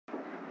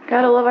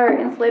Gotta love our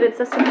insulated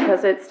system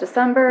because it's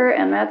December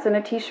and Matt's in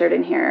a t-shirt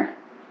in here.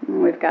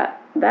 And we've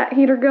got that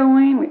heater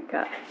going, we've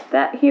got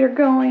that heater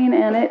going,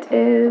 and it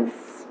is,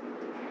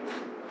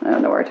 I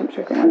don't know where our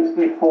temperature thing is.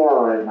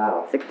 64 right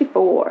now.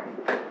 64.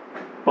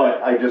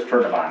 But I just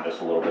turned them on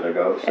just a little bit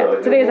ago. So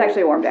yeah, today is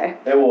actually a warm day.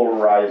 It will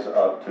rise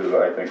up to,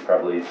 I think,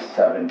 probably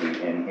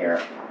 70 in here,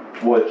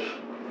 which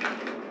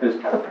is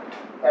perfect.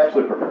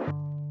 Absolutely perfect.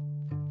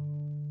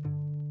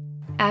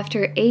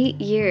 After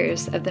 8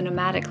 years of the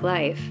nomadic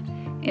life,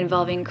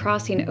 involving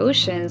crossing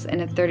oceans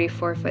in a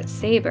 34-foot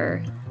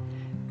Sabre,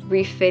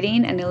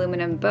 refitting an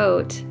aluminum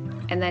boat,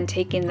 and then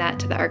taking that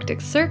to the Arctic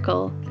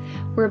Circle,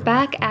 we're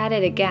back at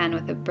it again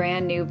with a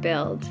brand new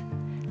build.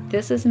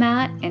 This is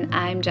Matt, and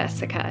I'm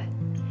Jessica.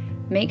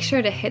 Make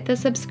sure to hit the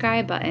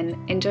subscribe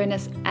button and join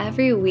us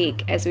every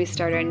week as we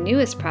start our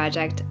newest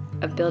project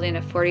of building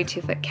a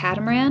 42-foot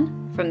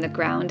catamaran from the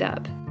ground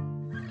up.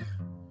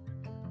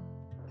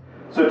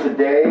 So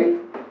today,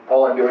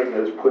 all I'm doing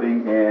is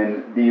putting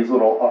in these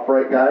little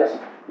upright guys.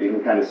 You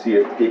can kind of see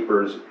it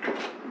tapers.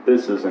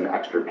 This is an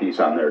extra piece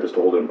on there just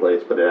to hold it in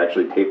place, but it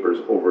actually tapers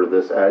over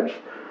this edge.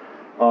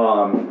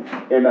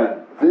 And then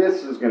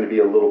this is going to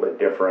be a little bit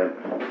different.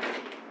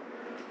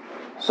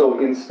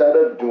 So instead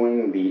of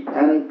doing the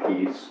end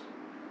piece,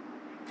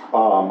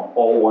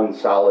 all one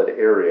solid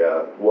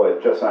area,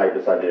 what Jess and I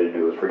decided to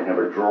do is we're going to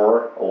have a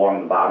drawer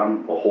along the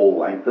bottom, the whole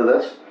length of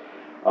this,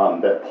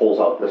 that pulls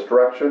out this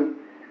direction.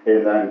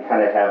 And then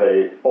kind of have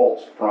a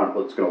false front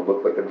that's going to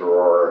look like a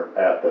drawer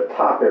at the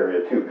top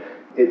area too.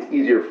 It's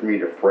easier for me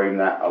to frame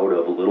that out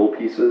of little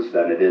pieces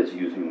than it is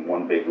using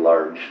one big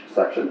large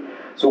section.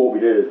 So what we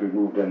did is we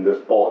moved in this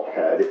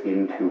bulkhead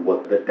into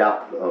what the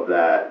depth of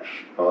that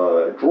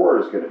drawer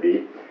is going to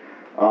be.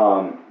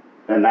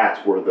 And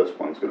that's where this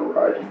one's going to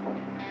ride.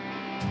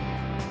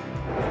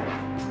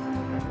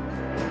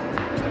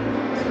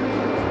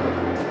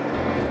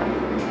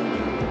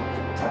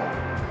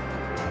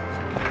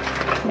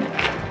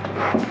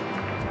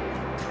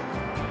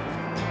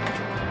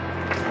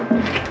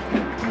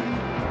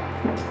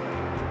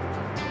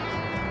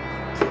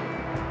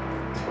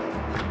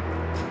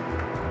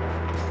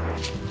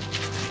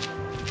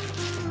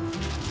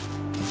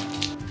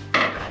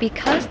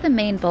 Because the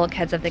main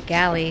bulkheads of the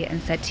galley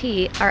and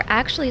settee are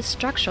actually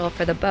structural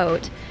for the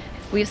boat,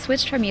 we've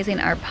switched from using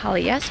our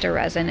polyester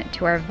resin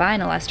to our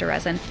vinyl ester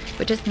resin,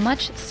 which is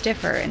much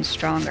stiffer and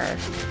stronger.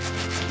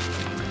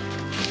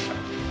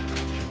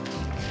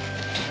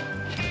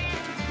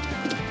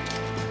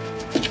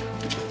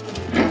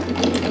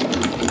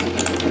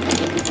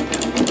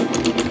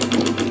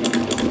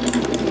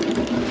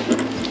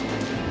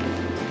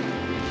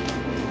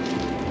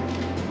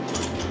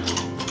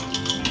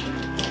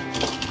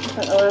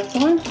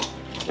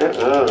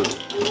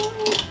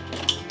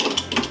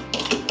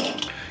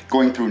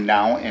 Going through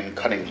now and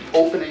cutting the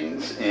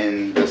openings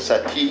in the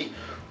settee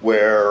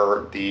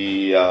where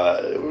the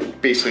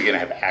basically going to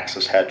have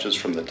access hatches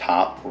from the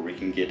top where we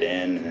can get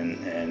in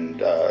and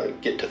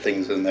get to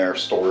things in there,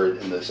 store it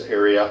in this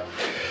area.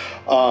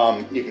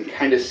 You can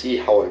kind of see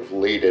how I've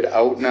laid it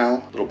out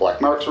now. Little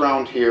black marks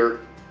around here.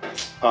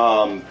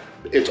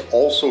 It's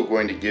also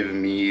going to give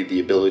me the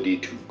ability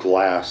to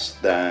glass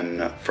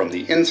then from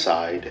the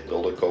inside,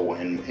 it'll go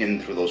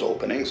in through those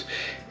openings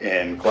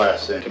and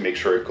glass in to make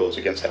sure it goes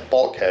against that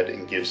bulkhead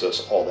and gives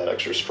us all that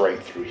extra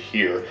strength through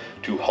here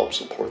to help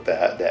support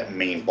that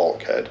main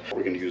bulkhead.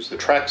 We're going to use the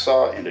track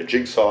saw and a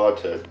jigsaw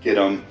to get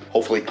them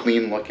hopefully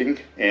clean looking,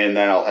 and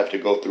then I'll have to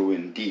go through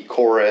and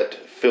decore it,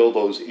 fill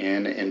those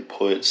in, and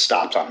put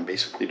stops on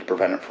basically to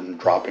prevent it from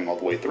dropping all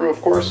the way through,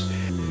 of course.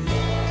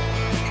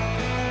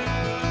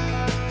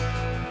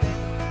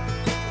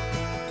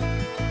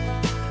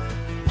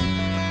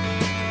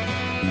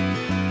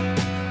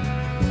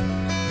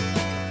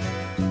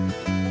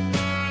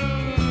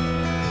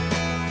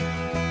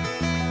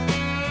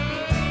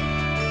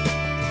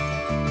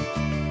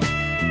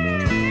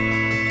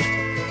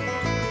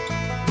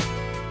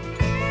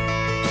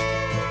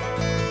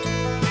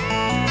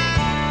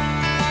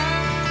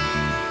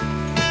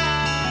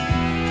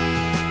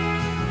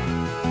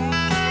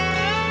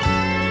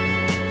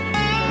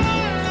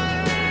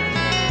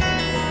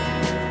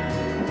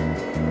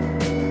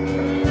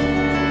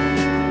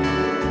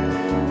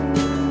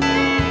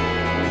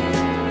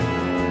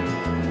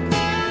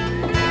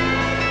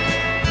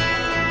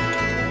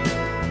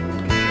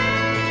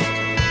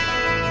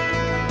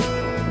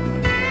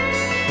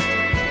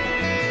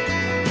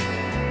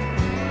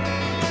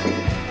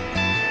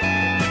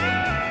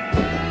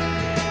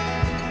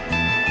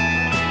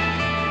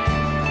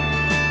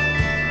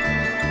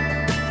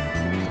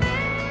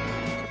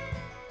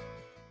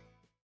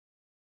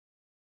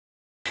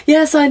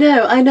 Yes, I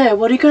know.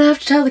 What are you going to have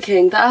to tell the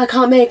king? That I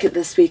can't make it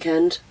this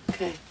weekend.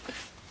 Okay.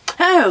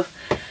 Oh,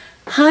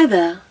 hi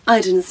there.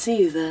 I didn't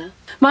see you there.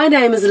 My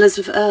name is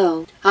Elizabeth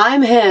Earle.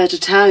 I'm here to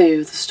tell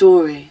you the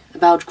story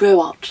about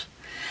Growot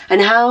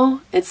and how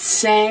it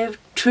saved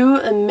true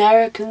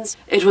Americans.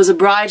 It was a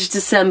bright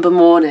December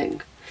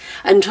morning,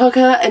 and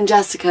Tucker and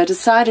Jessica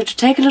decided to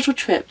take a little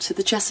trip to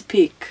the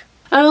Chesapeake.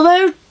 And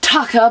although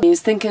Tucker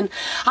is thinking,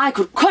 I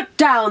could cut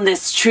down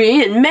this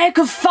tree and make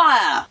a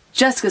fire.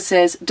 Jessica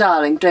says,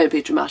 darling, don't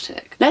be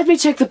dramatic. Let me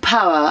check the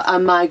power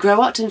on my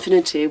Growatt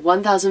Infinity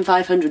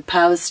 1500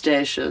 power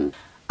station.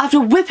 After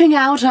whipping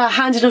out her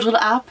handy little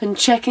app and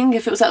checking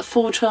if it was at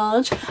full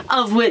charge,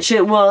 of which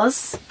it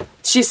was,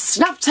 she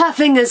snapped her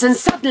fingers and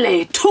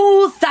suddenly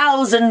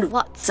 2,000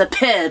 watts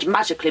appeared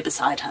magically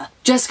beside her.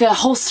 Jessica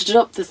holstered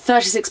up the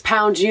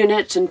 36-pound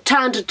unit and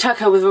turned to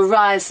Tucker with a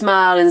wry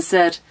smile and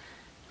said,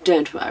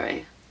 don't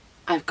worry,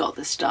 I've got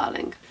this,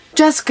 darling.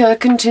 Jessica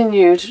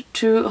continued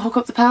to hook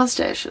up the power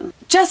station.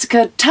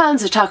 Jessica turned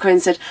to Tucker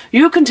and said,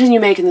 you continue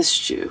making the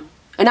stew,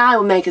 and I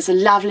will make us a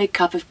lovely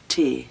cup of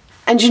tea.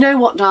 And you know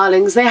what,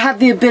 darlings, they had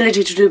the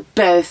ability to do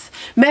both,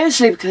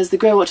 mostly because the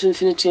Growatt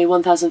Infinity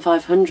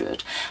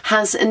 1500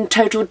 has in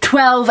total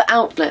 12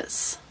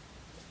 outlets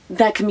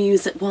that can be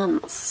used at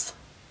once.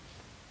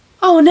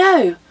 Oh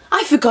no,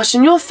 I've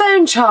forgotten your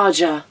phone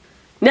charger.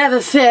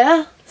 Never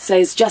fear,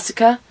 says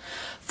Jessica,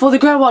 for the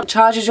Growatt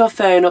charges your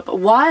phone up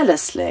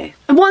wirelessly.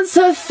 And once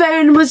her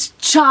phone was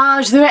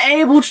charged, they were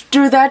able to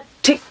do their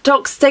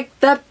TikToks, take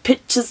their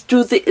pictures,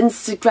 do the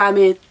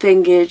Instagrammy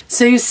thingy.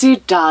 So you see,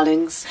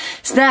 darlings,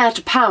 it's there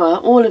to power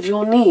all of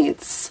your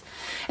needs.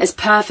 It's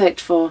perfect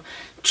for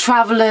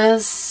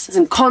travellers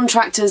and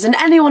contractors and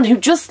anyone who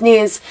just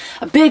needs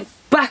a big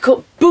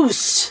backup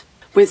boost.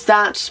 With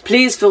that,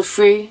 please feel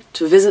free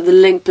to visit the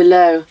link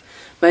below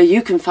where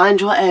you can find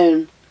your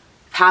own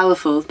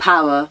powerful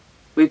power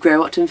with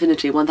Growatt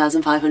Infinity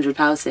 1500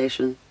 power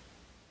station.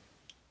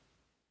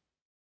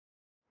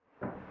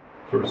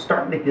 So we're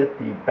starting to get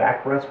the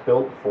backrest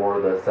built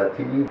for the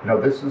Settee. Now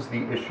this is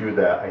the issue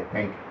that I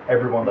think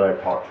everyone that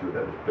I've talked to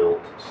that has built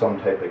some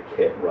type of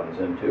kit runs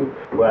into.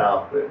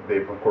 Well,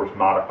 they've of course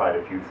modified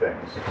a few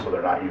things, so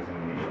they're not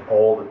using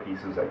all the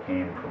pieces that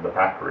came from the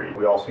factory.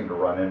 We all seem to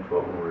run into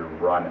it when we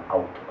run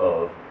out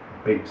of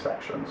big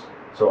sections.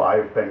 So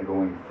I've been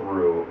going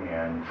through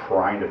and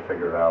trying to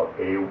figure out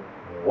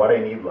what I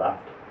need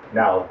left.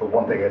 Now the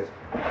one thing is,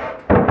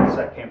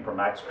 that came from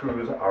Max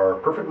Crews are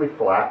perfectly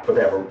flat, but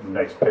they have a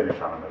nice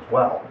finish on them as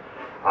well.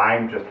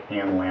 I'm just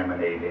hand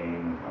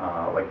laminating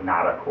like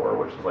Natacore,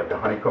 which is like the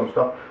honeycomb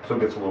stuff, so it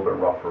gets a little bit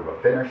rougher of a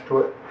finish to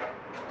it.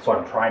 So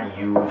I'm trying to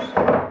use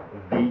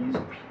these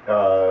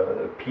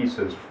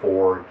pieces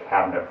for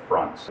cabinet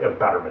fronts, a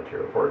better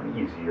material for it, and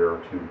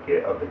easier to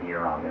get a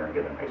veneer on there and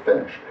get a nice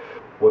finish.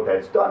 What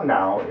that's done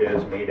now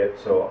is made it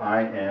so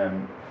I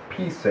am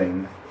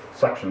piecing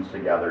sections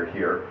together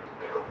here.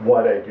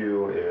 What I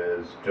do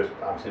is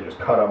obviously just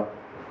cut them,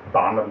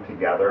 bond them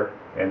together,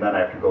 and then I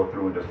have to go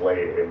through and just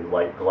lay a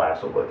light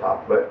glass over the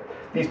top of it.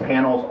 These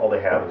panels, all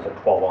they have is a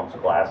 12-ounce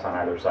glass on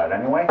either side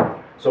anyway,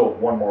 so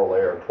one more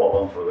layer of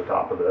 12-ounce over the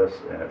top of this,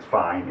 and it's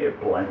fine.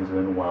 It blends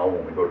in well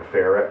when we go to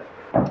fare it.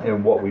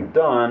 And what we've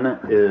done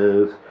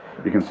is,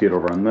 you can see it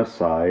over on this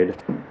side,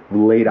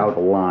 laid out a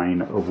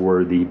line of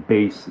where the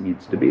base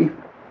needs to be.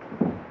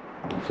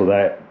 So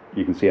that,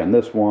 you can see on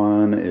this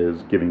one,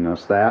 is giving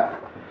us that.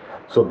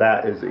 So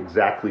that is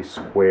exactly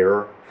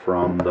square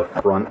from the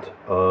front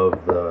of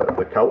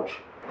the couch.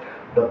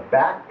 The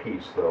back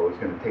piece, though, is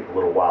going to take a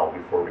little while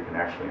before we can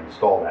actually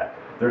install that.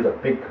 There's a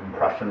big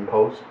compression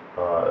post,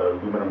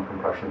 aluminum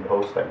compression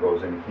post that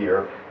goes in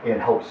here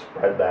and helps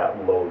spread that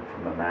load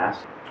from the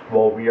mast.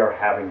 Well, we are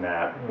having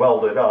that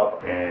welded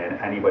up, and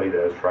anybody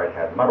that has tried to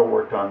have metal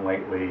work done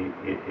lately,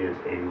 it is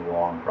a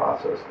long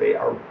process. They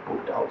are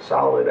booked out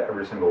solid.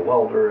 Every single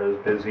welder is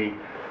busy,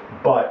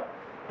 but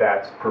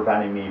that's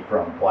preventing me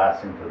from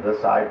blasting to this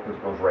side because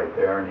it goes right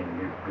there and you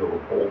need to be able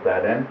to bolt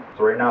that in.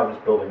 So right now I'm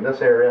just building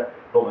this area,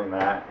 building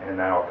that, and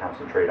then I'll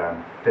concentrate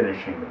on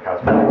finishing the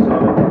cosmetics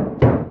of it.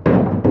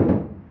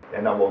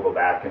 And then we'll go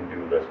back and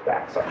do this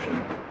back section.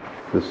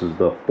 This is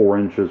the 4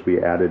 inches we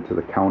added to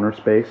the counter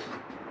space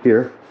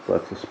here. So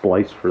that's a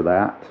splice for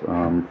that,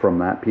 from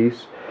that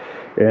piece.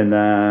 And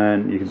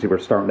then you can see we're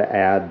starting to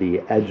add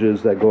the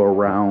edges that go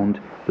around.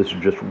 This is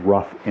just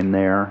rough in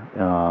there.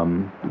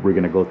 We're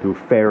going to go through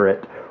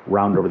ferret,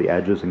 round over the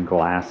edges, and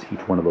glass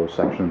each one of those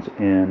sections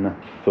in,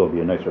 so it'll be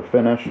a nicer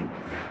finish.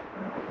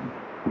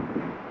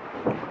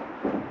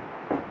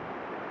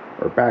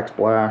 Our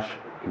backsplash,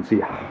 you can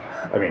see,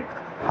 I mean,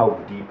 how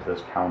deep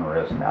this counter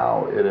is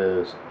now. It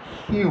is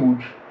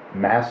huge,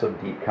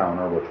 massive deep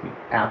counter, which we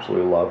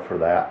absolutely love for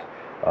that.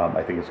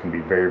 I think it's going to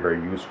be very, very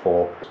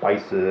useful.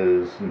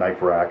 Spices,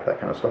 knife rack, that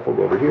kind of stuff will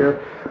go over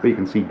here. But you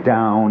can see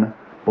down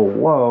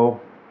below,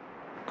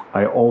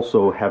 I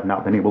also have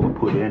not been able to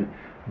put in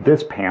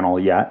this panel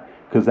yet,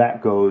 because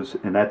that goes,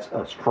 and that's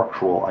a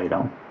structural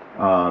item,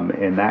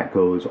 and that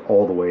goes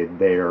all the way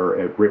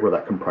there, right where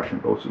that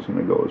compression post is going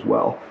to go as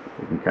well.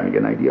 You can kind of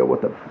get an idea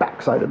what the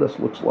back side of this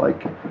looks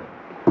like.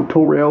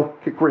 Tow rail,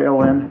 kick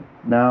rail in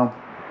now.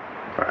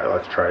 All right,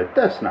 let's try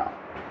this now.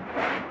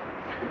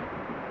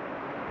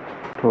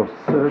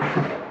 12.6,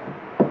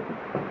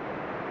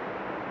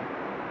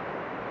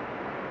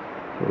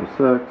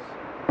 12.6,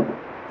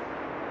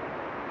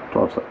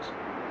 12.6.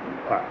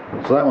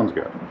 Alright, so that one's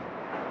good.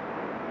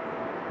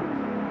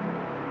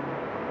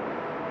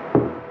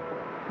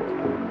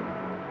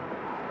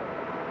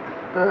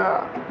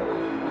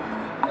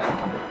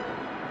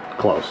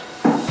 Close.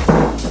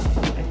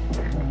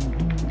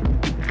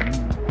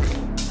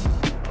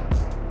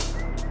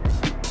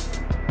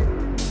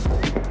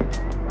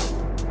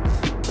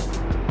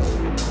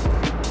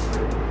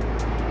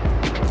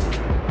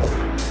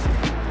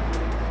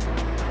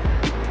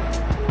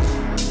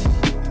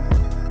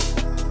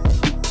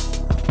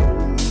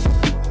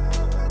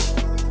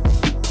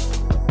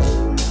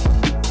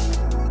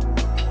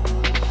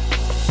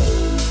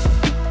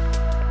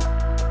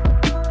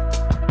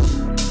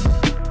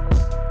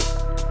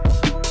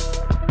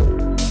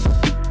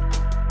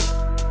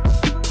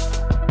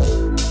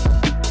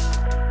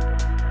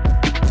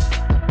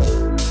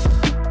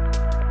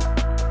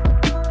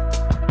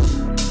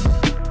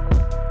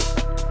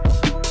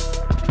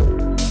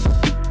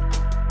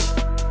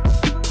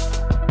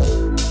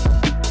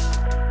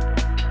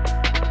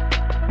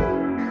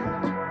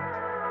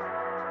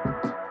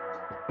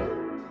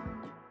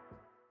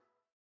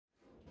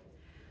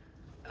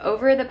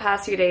 Over the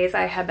past few days,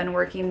 I have been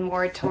working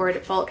more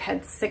toward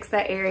bulkhead 6,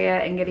 that area,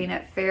 and getting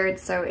it faired.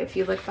 So if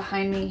you look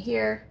behind me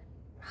here,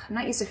 I'm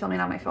not used to filming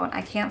on my phone.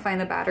 I can't find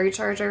the battery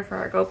charger for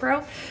our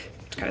GoPro,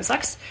 which kind of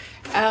sucks.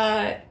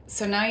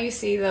 So now you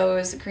see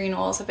those green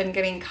walls have been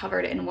getting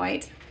covered in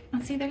white.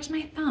 Let's see, there's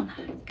my thumb.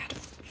 Gotta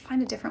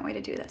find a different way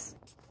to do this.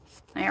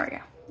 There we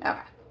go.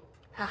 Okay.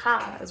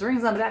 Haha, those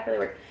rings on the back really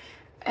work.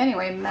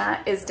 Anyway,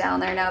 Matt is down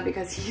there now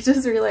because he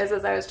just realized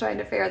as I was trying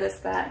to fair this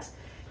that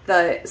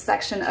the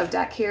section of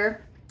deck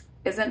here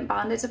isn't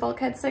bonded to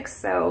bulkhead 6,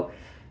 so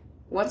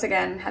once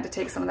again had to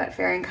take some of that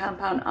fairing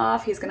compound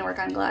off. He's going to work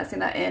on glassing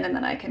that in, and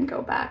then I can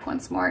go back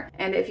once more.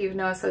 And if you've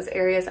noticed, those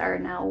areas are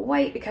now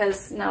white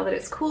because now that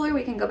it's cooler,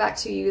 we can go back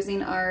to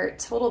using our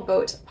Total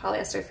Boat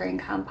polyester fairing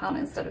compound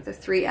instead of the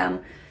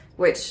 3M,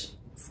 which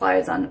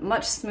slides on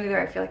much smoother.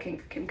 I feel like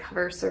it can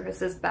cover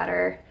surfaces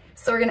better.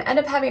 So we're gonna end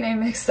up having a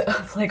mix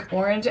of like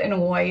orange and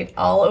white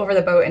all over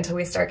the boat until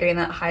we start getting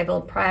that high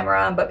build primer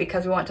on. But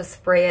because we want to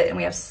spray it and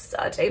we have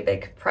such a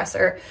big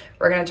presser,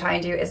 we're gonna try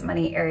and do as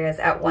many areas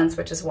at once,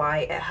 which is why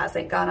it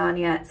hasn't gone on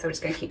yet. So we're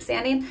just gonna keep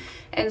sanding.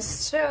 And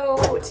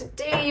so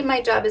today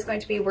my job is going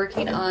to be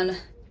working on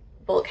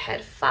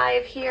bulkhead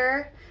 5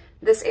 here.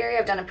 This area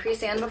I've done a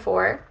pre-sand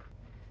before.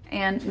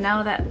 And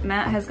now that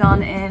Matt has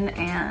gone in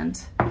and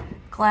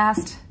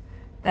glassed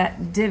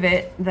that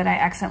divot that I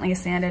accidentally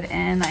sanded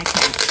in, I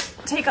can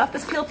take off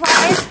this peel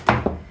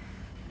ply,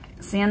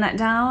 sand that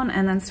down,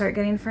 and then start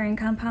getting fairing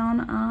compound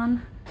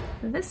on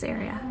this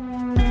area.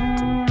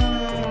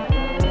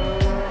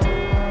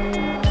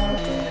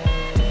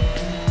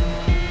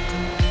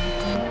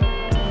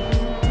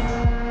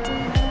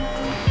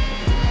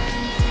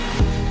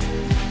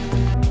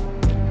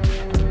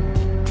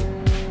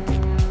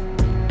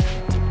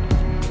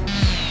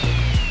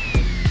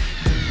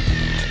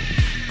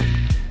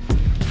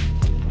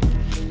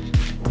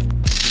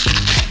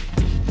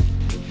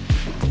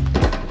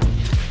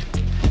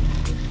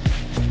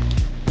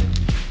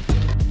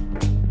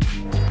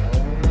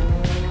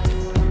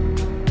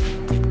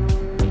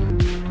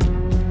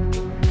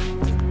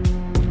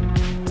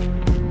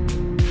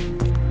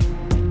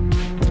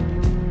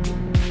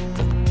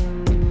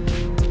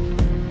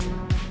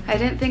 I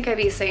didn't think I'd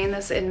be saying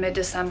this in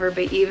mid-December,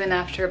 but even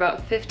after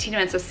about 15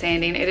 minutes of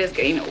sanding, it is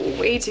getting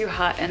way too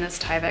hot in this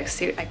Tyvek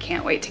suit. I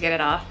can't wait to get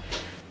it off.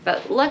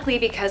 But luckily,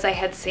 because I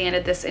had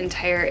sanded this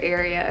entire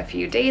area a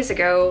few days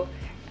ago,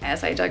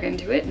 as I dug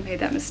into it and made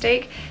that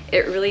mistake,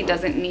 it really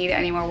doesn't need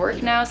any more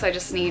work now. So I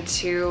just need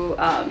to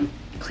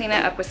clean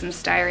it up with some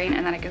styrene,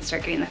 and then I can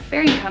start getting the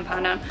fairing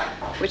compound on,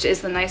 which is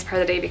the nice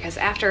part of the day, because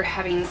after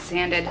having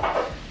sanded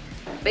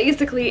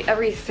basically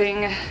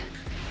everything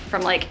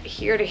from like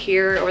here to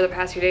here over the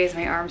past few days,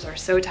 my arms are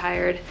so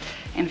tired,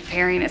 and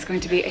fairing is going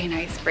to be a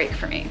nice break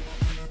for me.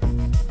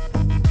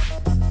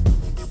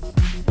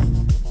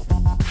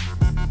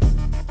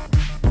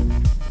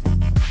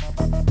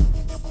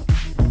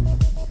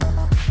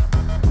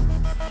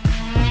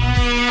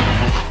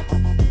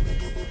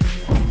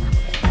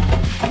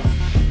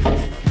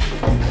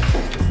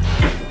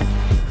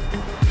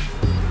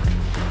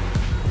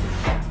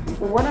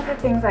 One of the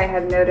things I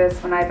have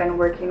noticed when I've been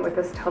working with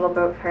this Total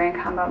Boat fairing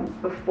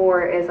compound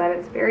before is that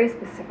it's very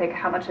specific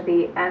how much of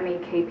the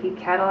MEKP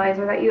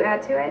catalyzer that you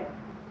add to it.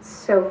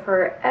 So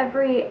for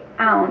every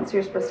ounce,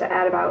 you're supposed to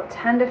add about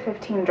 10 to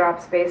 15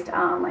 drops based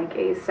on like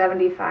a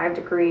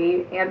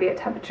 75-degree ambient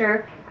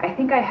temperature. I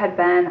think I had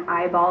been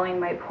eyeballing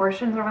my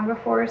portions wrong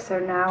before, so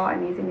now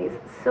I'm using these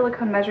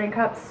silicone measuring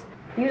cups.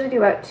 I usually do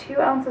about 2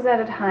 ounces at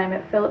a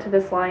time, fill it to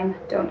this line.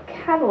 Don't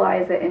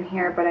catalyze it in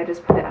here, but I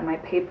just put it on my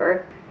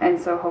paper.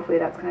 And so hopefully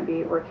that's going to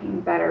be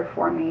working better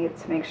for me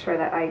to make sure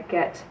that I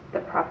get the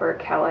proper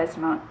catalyzed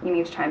amount in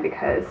each time,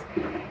 because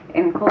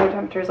in colder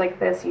temperatures like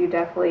this, you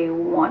definitely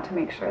want to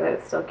make sure that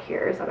it still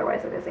cures.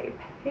 Otherwise it is a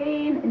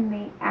pain in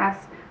the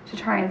ass to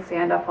try and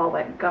sand off all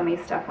that gummy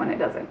stuff when it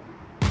doesn't.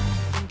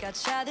 Think I'll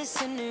try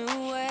this a new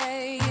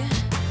way.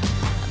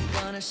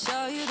 I'm gonna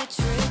show you the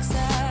tricks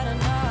that I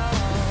know.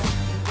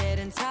 I'm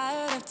getting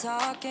tired of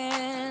talking,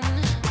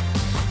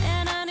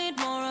 and I need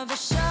more of a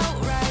show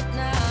right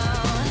now.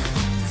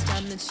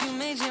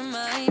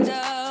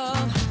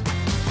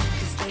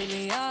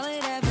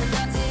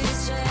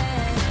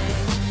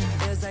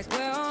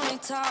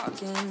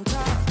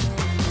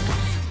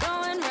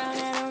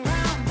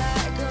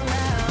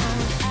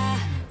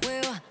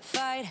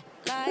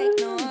 like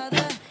no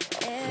other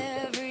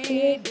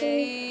every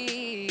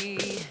day.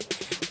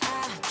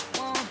 I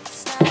won't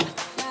stop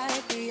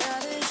like the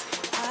others.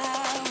 I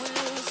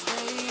will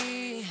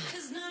stay.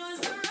 'Cause now is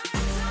the right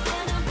time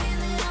and I'm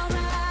feeling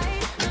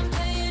alright. I'm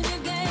playing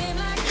your game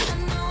like I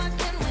know I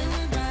can win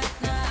right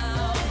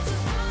now. It's a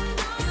fine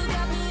you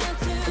got me up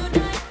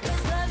tonight.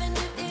 'Cause loving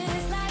you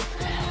is like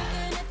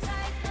walking a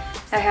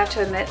tightrope. I have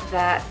to admit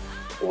that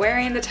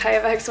wearing the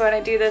Tyvek when I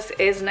do this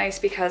is nice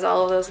because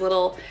all of those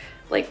little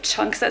like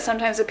chunks that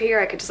sometimes appear,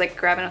 I could just like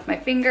grab it with my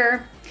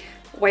finger,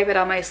 wipe it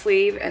on my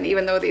sleeve, and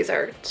even though these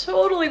are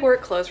totally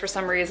work clothes for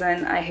some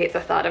reason, I hate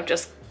the thought of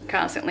just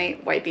constantly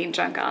wiping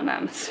junk on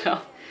them. So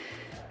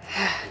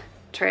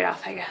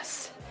trade-off, I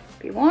guess.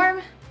 Be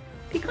warm,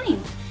 be clean.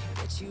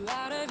 Get you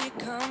out of your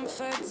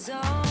comfort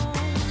zone.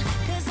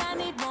 'Cause I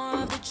need more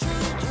of the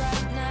truth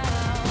right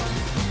now.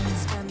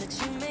 It's time that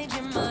you made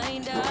your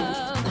mind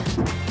up.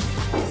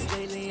 'Cause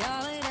lately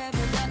all it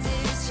ever does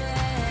is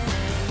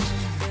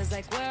change. Feels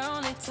like we're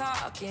only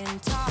talking,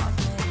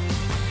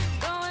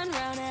 going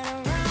round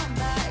and around,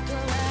 back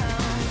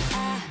around.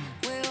 I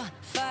will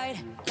fight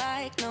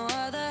like no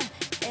other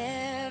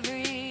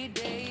every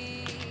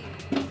day.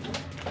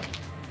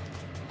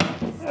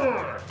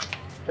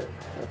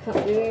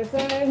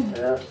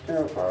 Yeah,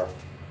 too far.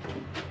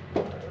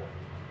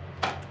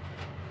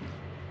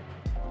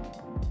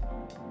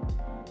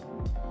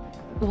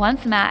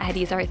 Once Matt had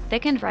used our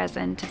thickened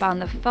resin to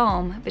bond the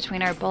foam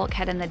between our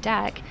bulkhead and the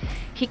deck,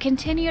 he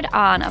continued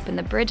on up in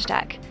the bridge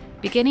deck,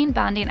 beginning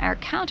bonding our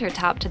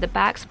countertop to the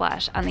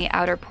backsplash on the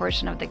outer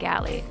portion of the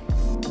galley.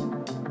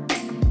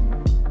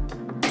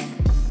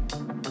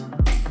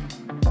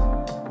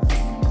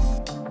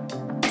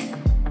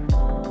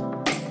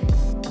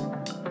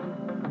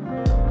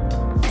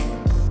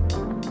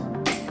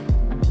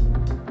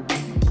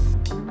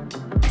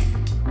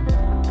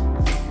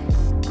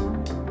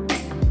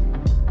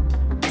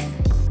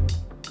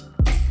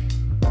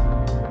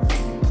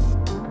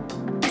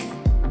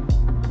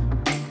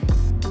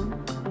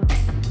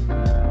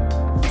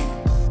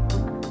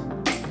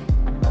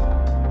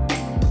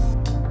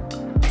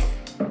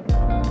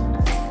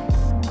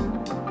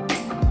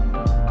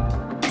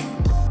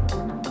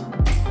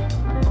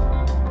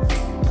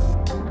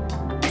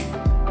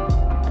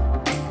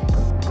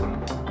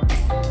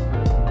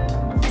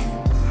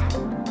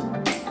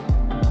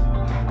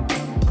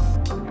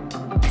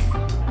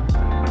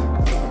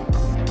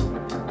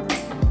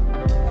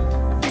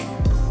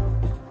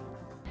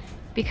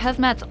 Because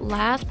Matt's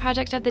last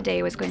project of the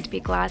day was going to be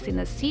glassing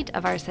the seat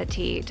of our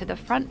settee to the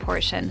front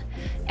portion,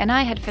 and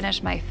I had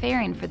finished my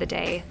fairing for the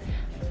day,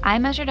 I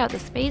measured out the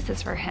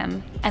spaces for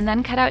him and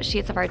then cut out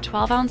sheets of our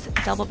 12-ounce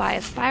double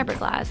bias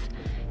fiberglass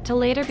to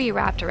later be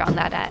wrapped around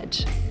that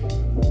edge.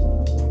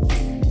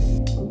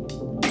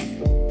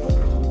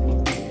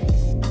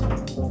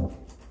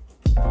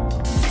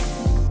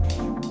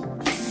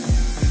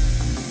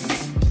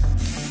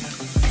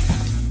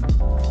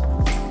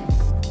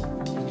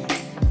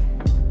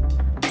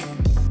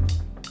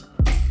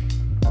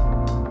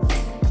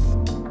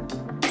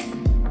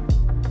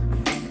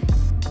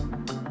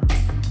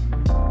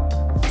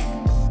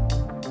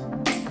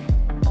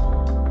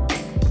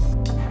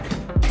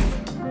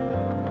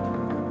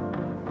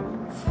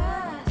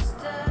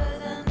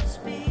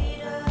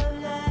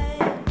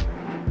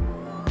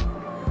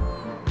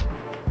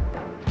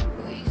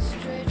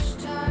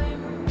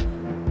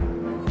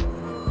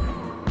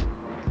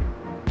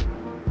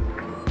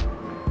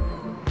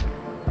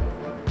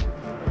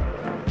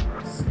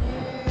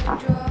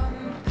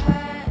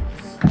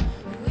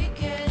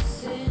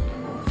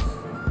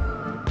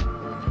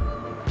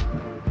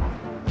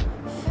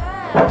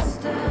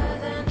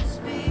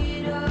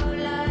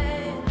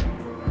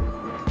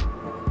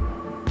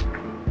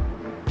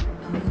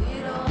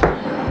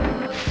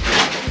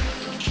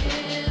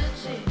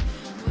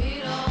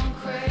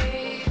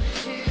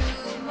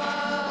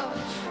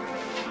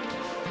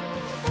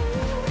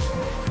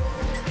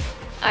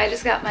 I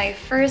just got my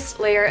first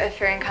layer of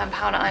fairing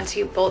compound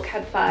onto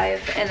bulkhead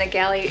 5 in the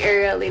galley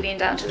area leading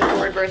down to the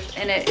forward berth,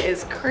 and it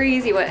is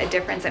crazy what a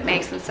difference it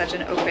makes in such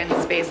an open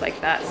space like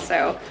that.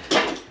 So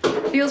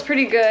feels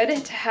pretty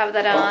good to have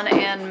that on,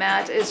 and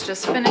Matt is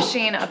just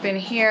finishing up in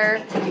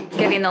here,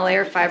 getting the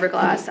layer of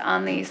fiberglass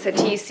on the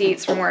settee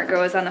seats from where it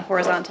goes on the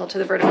horizontal to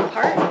the vertical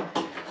part.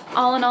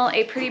 All in all,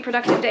 a pretty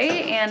productive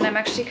day, and I'm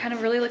actually kind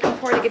of really looking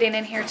forward to getting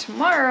in here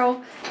tomorrow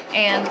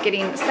and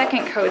getting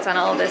second coats on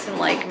all of this and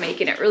like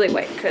making it really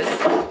white, because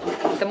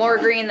the more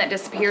green that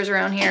disappears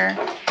around here,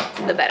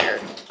 the better.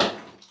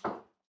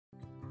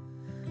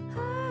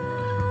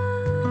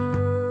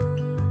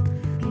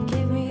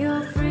 Give me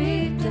your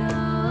freedom.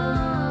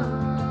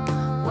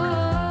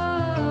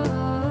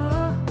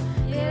 Whoa,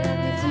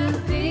 yeah,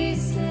 to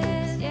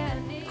pieces. Yeah,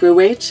 Grow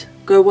weight?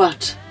 Grow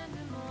what?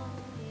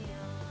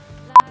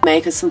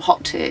 Make us some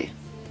hot tea.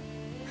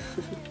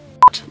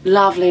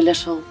 Lovely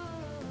little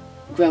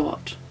grow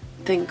what?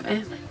 Think, oh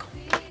my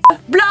god.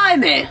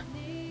 Blimey!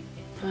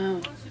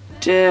 Oh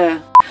dear.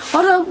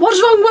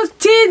 What's wrong with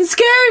tea and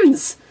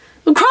scones?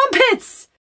 And crumpets?